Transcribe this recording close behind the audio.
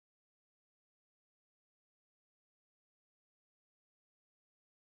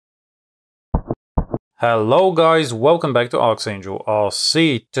Hello guys, welcome back to Archangel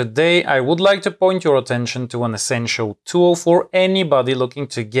RC. Today I would like to point your attention to an essential tool for anybody looking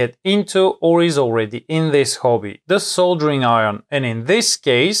to get into or is already in this hobby, the soldering iron, and in this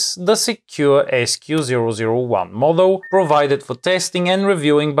case the Sequre SQ-001 model provided for testing and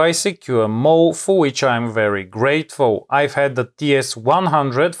reviewing by Sequre Mo, for which I am very grateful. I've had the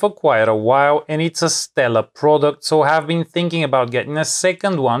TS100 for quite a while and it's a stellar product, so have been thinking about getting a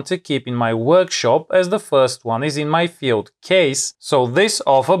second one to keep in my workshop as the first one is in my field case, so this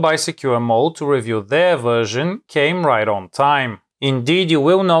offer by Sequre Mo to review their version came right on time. Indeed, you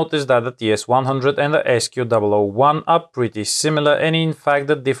will notice that the TS100 and the SQ-001 are pretty similar, and in fact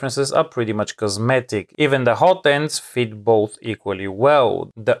the differences are pretty much cosmetic. Even the hot ends fit both equally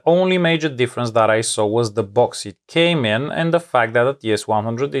well. The only major difference that I saw was the box it came in and the fact that the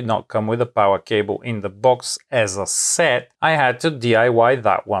TS100 did not come with a power cable in the box as a set. I had to DIY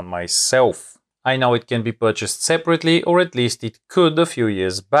that one myself. I know it can be purchased separately, or at least it could a few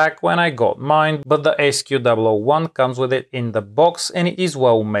years back when I got mine, but the SQ-001 comes with it in the box and it is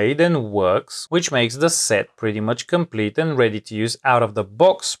well made and works, which makes the set pretty much complete and ready to use out of the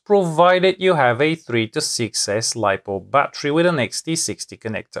box, provided you have a 3 to 6S LiPo battery with an XT60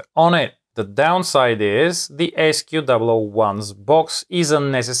 connector on it. The downside is the SQ-001's box is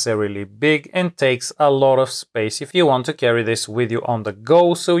unnecessarily big and takes a lot of space if you want to carry this with you on the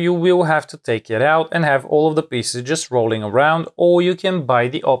go, so you will have to take it out and have all of the pieces just rolling around, or you can buy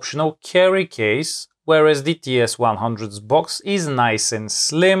the optional carry case, whereas the TS100's box is nice and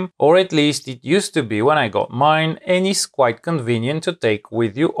slim, or at least it used to be when I got mine, and is quite convenient to take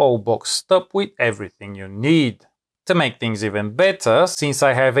with you all boxed up with everything you need. To make things even better, since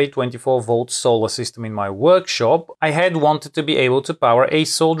I have a 24-volt solar system in my workshop, I had wanted to be able to power a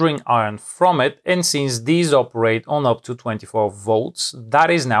soldering iron from it, and since these operate on up to 24 volts,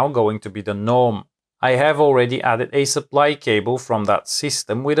 that is now going to be the norm. I have already added a supply cable from that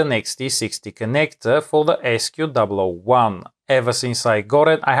system with an XT60 connector for the SQ-001. Ever since I got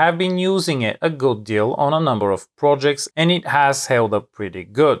it, I have been using it a good deal on a number of projects, and it has held up pretty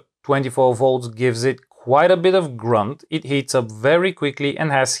good. 24 volts gives it quite a bit of grunt, it heats up very quickly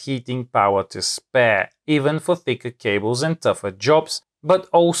and has heating power to spare, even for thicker cables and tougher jobs, but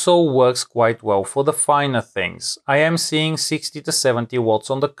also works quite well for the finer things. I am seeing 60 to 70 watts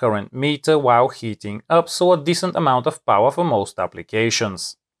on the current meter while heating up, so a decent amount of power for most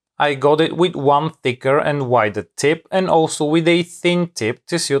applications. I got it with one thicker and wider tip and also with a thin tip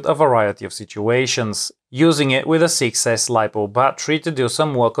to suit a variety of situations. Using it with a 6S LiPo battery to do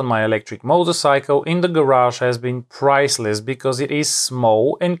some work on my electric motorcycle in the garage has been priceless because it is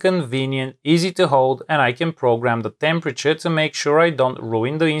small and convenient, easy to hold, and I can program the temperature to make sure I don't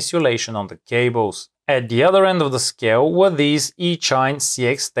ruin the insulation on the cables. At the other end of the scale were these eChine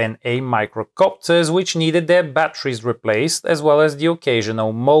CX-10A microcopters, which needed their batteries replaced as well as the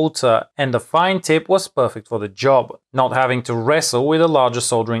occasional motor, and the fine tip was perfect for the job. Not having to wrestle with a larger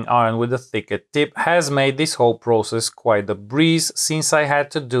soldering iron with a thicker tip has made this whole process quite a breeze, since I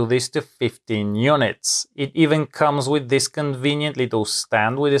had to do this to 15 units. It even comes with this convenient little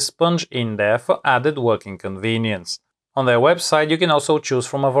stand with a sponge in there for added working convenience. On their website you can also choose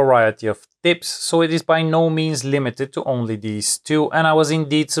from a variety of tips, so it is by no means limited to only these two, and I was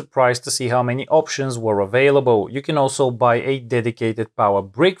indeed surprised to see how many options were available. You can also buy a dedicated power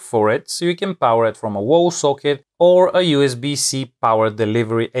brick for it, so you can power it from a wall socket or a USB-C power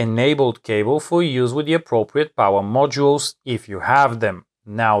delivery enabled cable for use with the appropriate power modules if you have them.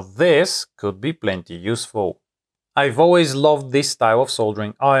 Now this could be plenty useful. I've always loved this style of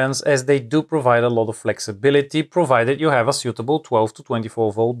soldering irons as they do provide a lot of flexibility provided you have a suitable 12 to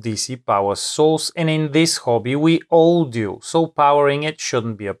 24 volt DC power source, and in this hobby we all do, so powering it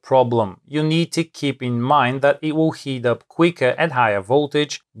shouldn't be a problem. You need to keep in mind that it will heat up quicker at higher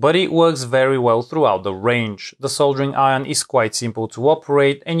voltage, but it works very well throughout the range. The soldering iron is quite simple to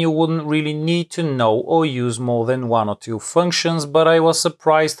operate and you wouldn't really need to know or use more than one or two functions, but I was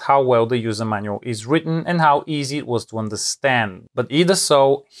surprised how well the user manual is written and how easy it was to understand. But either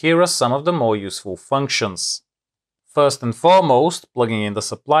so, here are some of the more useful functions. First and foremost, plugging in the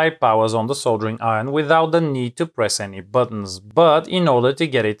supply powers on the soldering iron without the need to press any buttons, but in order to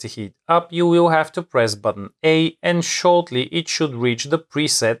get it to heat up you will have to press button A and shortly it should reach the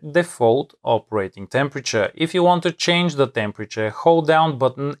preset default operating temperature. If you want to change the temperature, hold down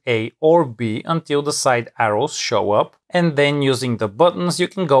button A or B until the side arrows show up, and then using the buttons you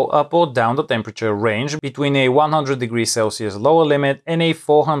can go up or down the temperature range between a 100 degrees Celsius lower limit and a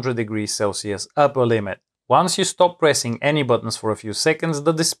 400 degrees Celsius upper limit. Once you stop pressing any buttons for a few seconds,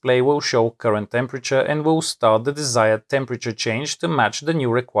 the display will show current temperature and will start the desired temperature change to match the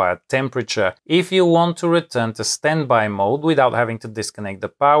new required temperature. If you want to return to standby mode without having to disconnect the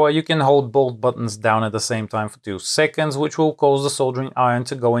power, you can hold both buttons down at the same time for 2 seconds, which will cause the soldering iron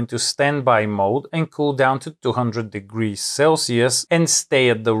to go into standby mode and cool down to 200 degrees Celsius and stay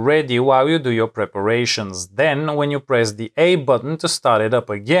at the ready while you do your preparations. Then, when you press the A button to start it up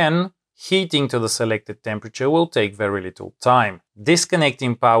again, heating to the selected temperature will take very little time.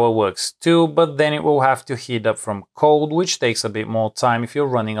 Disconnecting power works too, but then it will have to heat up from cold, which takes a bit more time if you're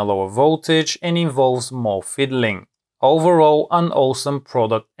running a lower voltage and involves more fiddling. Overall, an awesome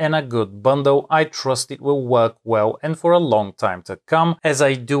product and a good bundle. I trust it will work well and for a long time to come, as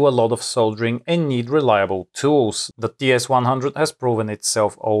I do a lot of soldering and need reliable tools. The TS100 has proven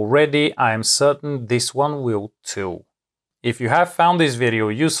itself already. I am certain this one will too. If you have found this video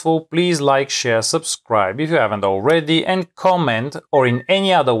useful, please like, share, subscribe if you haven't already, and comment or in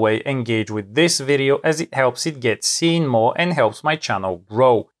any other way engage with this video, as it helps it get seen more and helps my channel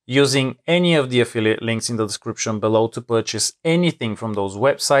grow. Using any of the affiliate links in the description below to purchase anything from those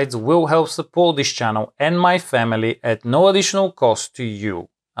websites will help support this channel and my family at no additional cost to you.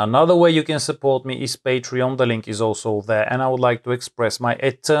 Another way you can support me is Patreon. The link is also there, and I would like to express my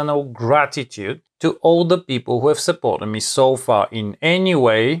eternal gratitude to all the people who have supported me so far in any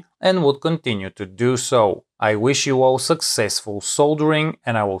way and would continue to do so. I wish you all successful soldering,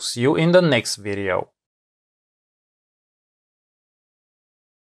 and I will see you in the next video.